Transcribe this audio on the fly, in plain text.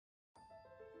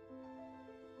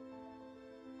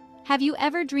Have you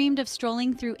ever dreamed of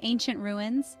strolling through ancient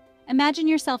ruins? Imagine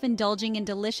yourself indulging in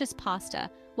delicious pasta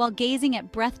while gazing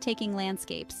at breathtaking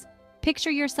landscapes.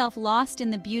 Picture yourself lost in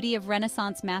the beauty of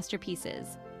Renaissance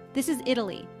masterpieces. This is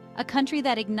Italy, a country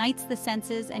that ignites the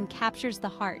senses and captures the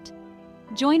heart.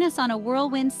 Join us on a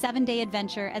whirlwind 7-day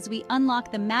adventure as we unlock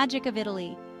the magic of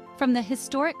Italy, from the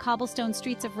historic cobblestone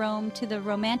streets of Rome to the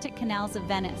romantic canals of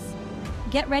Venice.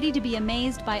 Get ready to be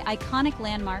amazed by iconic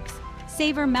landmarks,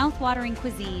 savor mouth-watering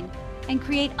cuisine, and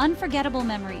create unforgettable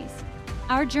memories.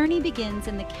 Our journey begins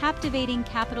in the captivating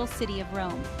capital city of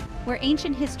Rome, where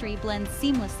ancient history blends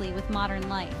seamlessly with modern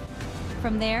life.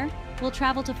 From there, we'll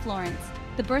travel to Florence,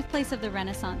 the birthplace of the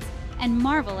Renaissance, and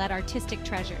marvel at artistic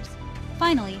treasures.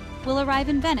 Finally, we'll arrive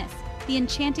in Venice, the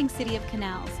enchanting city of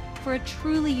canals, for a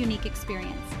truly unique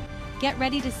experience. Get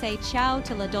ready to say ciao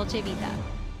to la dolce vita.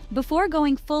 Before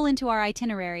going full into our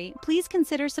itinerary, please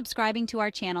consider subscribing to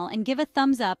our channel and give a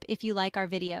thumbs up if you like our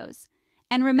videos.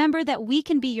 And remember that we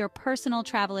can be your personal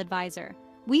travel advisor.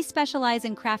 We specialize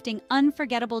in crafting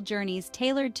unforgettable journeys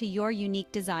tailored to your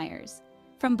unique desires.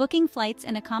 From booking flights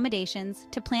and accommodations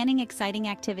to planning exciting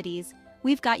activities,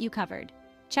 we've got you covered.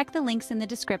 Check the links in the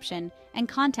description and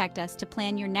contact us to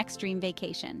plan your next dream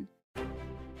vacation.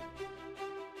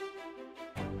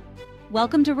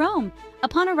 Welcome to Rome!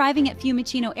 Upon arriving at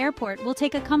Fiumicino Airport, we'll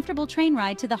take a comfortable train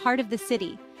ride to the heart of the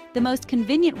city. The most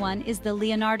convenient one is the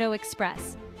Leonardo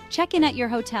Express. Check in at your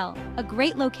hotel. A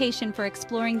great location for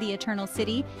exploring the Eternal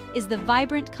City is the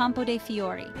vibrant Campo dei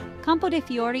Fiori. Campo dei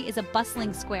Fiori is a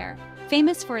bustling square,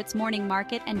 famous for its morning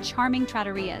market and charming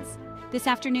trattorias. This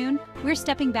afternoon, we're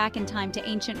stepping back in time to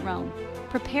ancient Rome.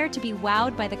 Prepare to be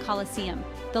wowed by the Colosseum,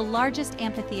 the largest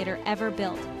amphitheater ever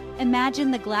built.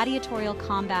 Imagine the gladiatorial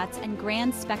combats and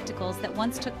grand spectacles that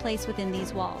once took place within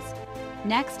these walls.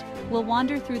 Next, we'll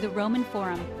wander through the Roman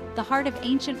Forum, the heart of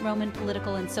ancient Roman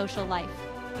political and social life.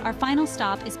 Our final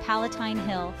stop is Palatine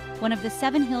Hill, one of the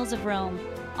 7 hills of Rome,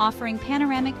 offering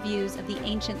panoramic views of the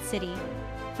ancient city.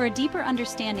 For a deeper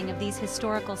understanding of these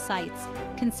historical sites,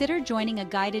 consider joining a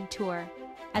guided tour.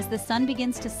 As the sun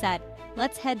begins to set,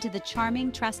 let's head to the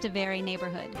charming Trastevere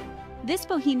neighborhood. This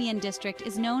bohemian district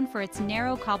is known for its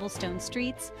narrow cobblestone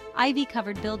streets,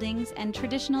 ivy-covered buildings, and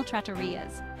traditional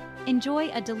trattorias. Enjoy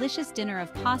a delicious dinner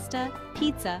of pasta,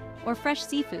 pizza, or fresh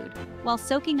seafood while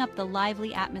soaking up the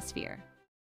lively atmosphere.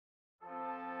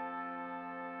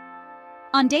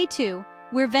 On day 2,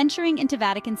 we're venturing into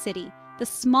Vatican City, the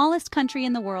smallest country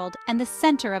in the world and the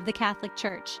center of the Catholic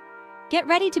Church. Get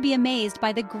ready to be amazed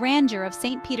by the grandeur of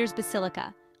St. Peter's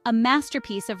Basilica, a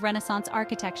masterpiece of Renaissance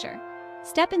architecture.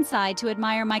 Step inside to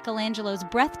admire Michelangelo's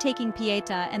breathtaking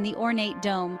Pietà and the ornate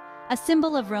dome, a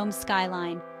symbol of Rome's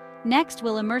skyline. Next,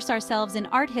 we'll immerse ourselves in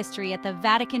art history at the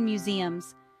Vatican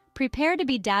museums. Prepare to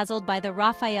be dazzled by the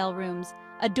Raphael rooms,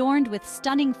 adorned with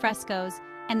stunning frescoes,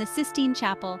 and the Sistine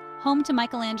Chapel, home to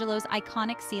Michelangelo's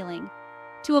iconic ceiling.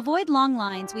 To avoid long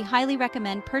lines, we highly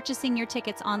recommend purchasing your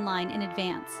tickets online in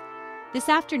advance. This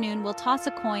afternoon, we'll toss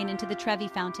a coin into the Trevi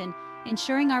Fountain,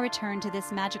 ensuring our return to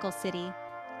this magical city.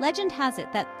 Legend has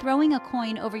it that throwing a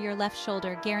coin over your left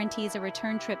shoulder guarantees a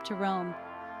return trip to Rome.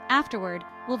 Afterward,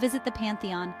 we'll visit the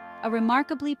Pantheon, a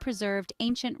remarkably preserved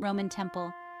ancient Roman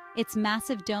temple. Its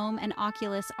massive dome and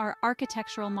oculus are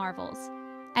architectural marvels.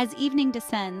 As evening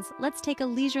descends, let's take a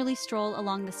leisurely stroll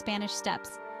along the Spanish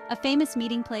Steps, a famous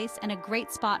meeting place and a great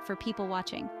spot for people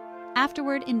watching.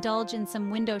 Afterward, indulge in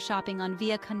some window shopping on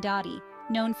Via Condotti,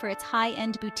 known for its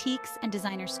high-end boutiques and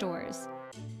designer stores.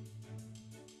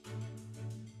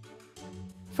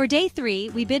 For day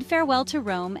 3, we bid farewell to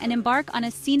Rome and embark on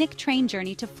a scenic train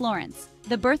journey to Florence,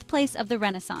 the birthplace of the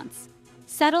Renaissance.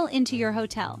 Settle into your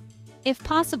hotel. If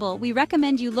possible, we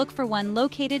recommend you look for one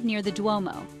located near the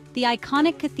Duomo, the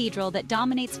iconic cathedral that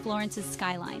dominates Florence's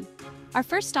skyline. Our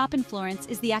first stop in Florence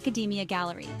is the Accademia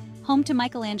Gallery, home to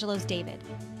Michelangelo's David.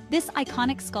 This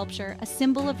iconic sculpture, a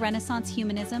symbol of Renaissance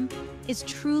humanism, is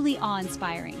truly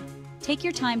awe-inspiring. Take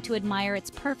your time to admire its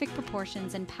perfect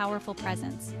proportions and powerful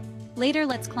presence. Later,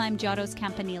 let's climb Giotto's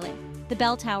Campanile, the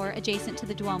bell tower adjacent to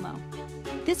the Duomo.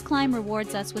 This climb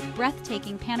rewards us with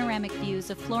breathtaking panoramic views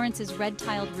of Florence's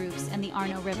red-tiled roofs and the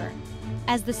Arno River.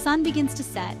 As the sun begins to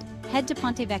set, head to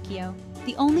Ponte Vecchio,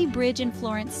 the only bridge in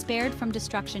Florence spared from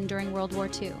destruction during World War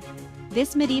II.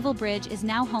 This medieval bridge is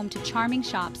now home to charming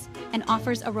shops and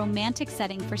offers a romantic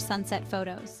setting for sunset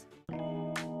photos.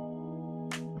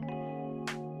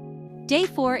 Day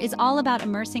 4 is all about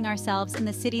immersing ourselves in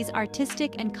the city's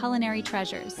artistic and culinary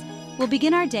treasures. We'll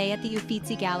begin our day at the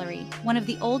Uffizi Gallery, one of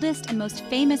the oldest and most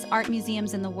famous art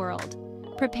museums in the world.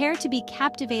 Prepare to be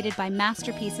captivated by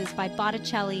masterpieces by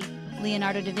Botticelli,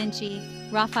 Leonardo da Vinci,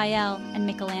 Raphael, and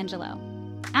Michelangelo.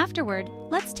 Afterward,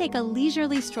 let's take a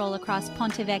leisurely stroll across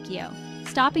Ponte Vecchio,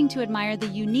 stopping to admire the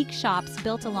unique shops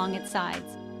built along its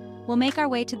sides. We'll make our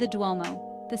way to the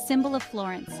Duomo, the symbol of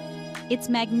Florence. Its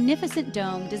magnificent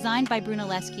dome, designed by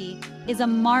Brunelleschi, is a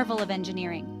marvel of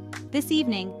engineering. This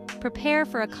evening, prepare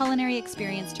for a culinary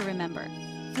experience to remember.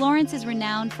 Florence is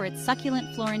renowned for its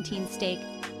succulent Florentine steak,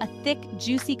 a thick,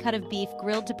 juicy cut of beef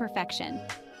grilled to perfection.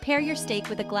 Pair your steak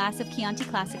with a glass of Chianti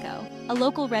Classico, a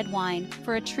local red wine,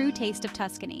 for a true taste of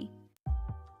Tuscany.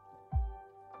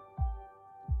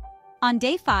 On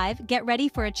day 5, get ready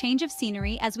for a change of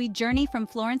scenery as we journey from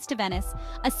Florence to Venice,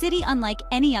 a city unlike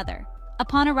any other.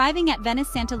 Upon arriving at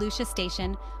Venice Santa Lucia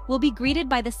station, we'll be greeted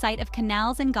by the sight of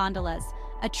canals and gondolas,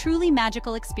 a truly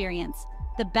magical experience.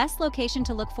 The best location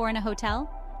to look for in a hotel?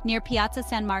 Near Piazza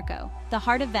San Marco, the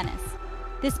heart of Venice.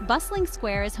 This bustling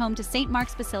square is home to St.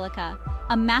 Mark's Basilica,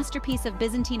 a masterpiece of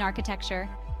Byzantine architecture,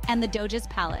 and the Doge's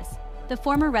Palace, the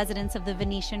former residence of the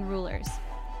Venetian rulers.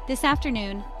 This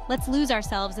afternoon, let's lose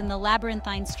ourselves in the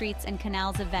labyrinthine streets and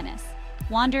canals of Venice.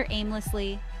 Wander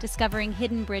aimlessly, discovering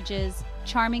hidden bridges,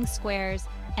 charming squares,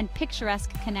 and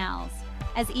picturesque canals.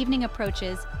 As evening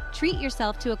approaches, treat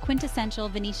yourself to a quintessential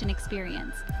Venetian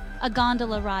experience, a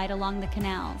gondola ride along the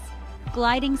canals.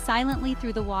 Gliding silently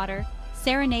through the water,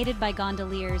 serenaded by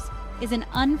gondoliers, is an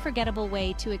unforgettable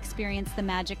way to experience the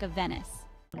magic of Venice.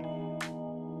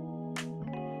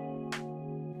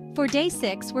 For day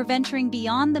 6, we're venturing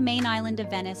beyond the main island of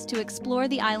Venice to explore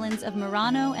the islands of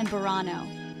Murano and Burano.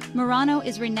 Murano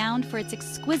is renowned for its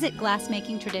exquisite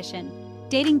glassmaking tradition,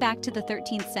 dating back to the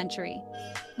 13th century.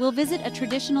 We'll visit a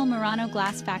traditional Murano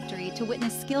glass factory to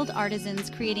witness skilled artisans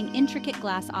creating intricate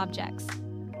glass objects.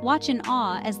 Watch in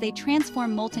awe as they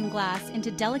transform molten glass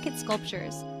into delicate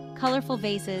sculptures, colorful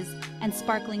vases, and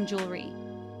sparkling jewelry.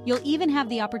 You'll even have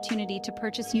the opportunity to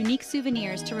purchase unique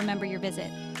souvenirs to remember your visit.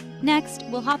 Next,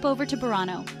 we'll hop over to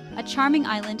Burano, a charming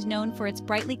island known for its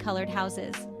brightly colored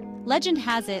houses. Legend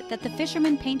has it that the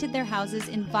fishermen painted their houses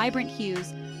in vibrant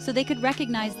hues so they could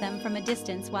recognize them from a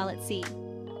distance while at sea.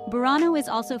 Burano is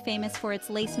also famous for its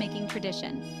lace-making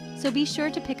tradition, so be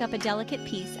sure to pick up a delicate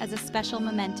piece as a special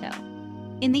memento.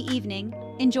 In the evening,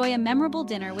 enjoy a memorable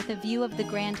dinner with a view of the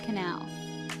Grand Canal.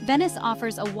 Venice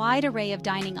offers a wide array of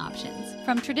dining options,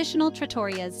 from traditional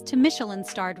trattorias to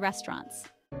Michelin-starred restaurants.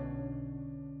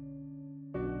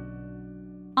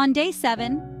 On day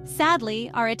 7, sadly,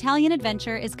 our Italian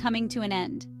adventure is coming to an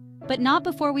end. But not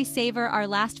before we savor our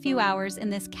last few hours in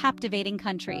this captivating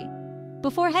country.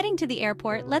 Before heading to the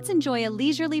airport, let's enjoy a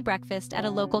leisurely breakfast at a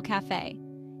local cafe.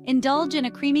 Indulge in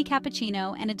a creamy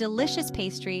cappuccino and a delicious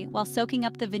pastry while soaking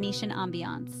up the Venetian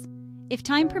ambiance. If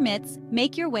time permits,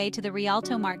 make your way to the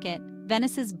Rialto Market,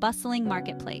 Venice's bustling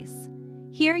marketplace.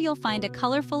 Here you'll find a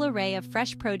colorful array of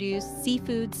fresh produce,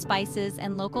 seafood, spices,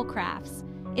 and local crafts.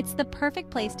 It's the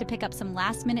perfect place to pick up some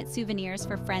last-minute souvenirs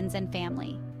for friends and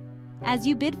family. As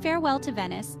you bid farewell to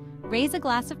Venice, raise a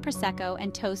glass of Prosecco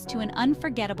and toast to an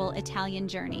unforgettable Italian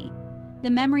journey. The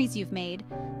memories you've made,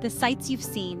 the sights you've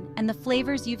seen, and the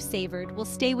flavors you've savored will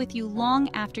stay with you long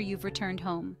after you've returned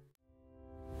home.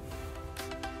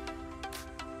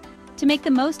 To make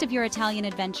the most of your Italian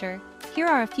adventure, here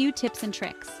are a few tips and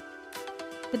tricks.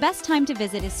 The best time to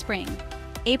visit is spring,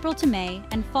 April to May,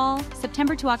 and fall,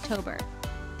 September to October.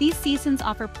 These seasons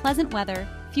offer pleasant weather,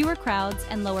 fewer crowds,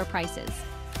 and lower prices.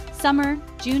 Summer,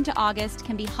 June to August,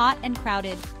 can be hot and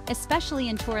crowded, especially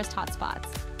in tourist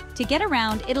hotspots. To get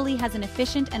around, Italy has an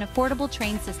efficient and affordable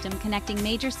train system connecting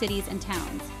major cities and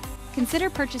towns.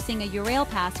 Consider purchasing a Eurail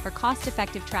pass for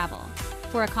cost-effective travel.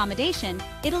 For accommodation,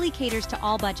 Italy caters to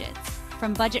all budgets,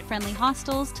 from budget-friendly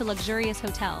hostels to luxurious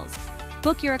hotels.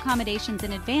 Book your accommodations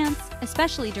in advance,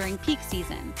 especially during peak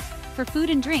season. For food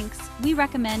and drinks, we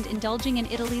recommend indulging in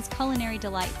Italy's culinary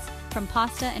delights, from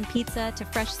pasta and pizza to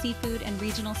fresh seafood and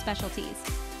regional specialties.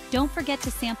 Don't forget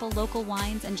to sample local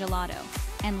wines and gelato.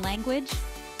 And language?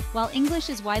 While English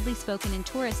is widely spoken in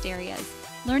tourist areas,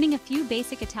 learning a few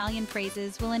basic Italian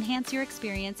phrases will enhance your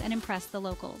experience and impress the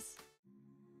locals.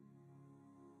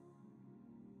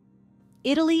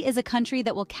 Italy is a country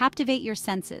that will captivate your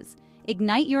senses,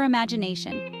 ignite your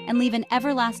imagination, and leave an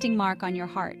everlasting mark on your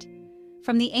heart.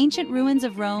 From the ancient ruins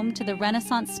of Rome to the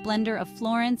Renaissance splendor of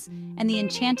Florence and the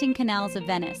enchanting canals of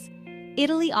Venice,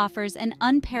 Italy offers an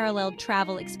unparalleled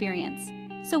travel experience.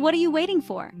 So what are you waiting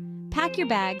for? Pack your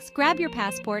bags, grab your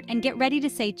passport, and get ready to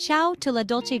say ciao to la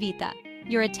dolce vita.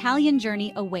 Your Italian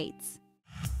journey awaits.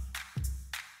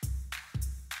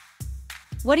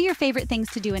 What are your favorite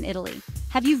things to do in Italy?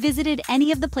 Have you visited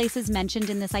any of the places mentioned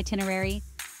in this itinerary?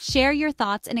 Share your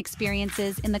thoughts and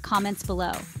experiences in the comments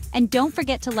below. And don't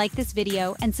forget to like this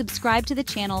video and subscribe to the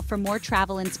channel for more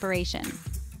travel inspiration.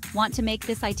 Want to make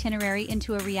this itinerary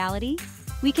into a reality?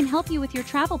 We can help you with your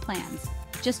travel plans.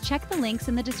 Just check the links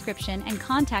in the description and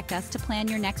contact us to plan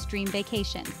your next dream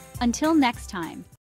vacation. Until next time.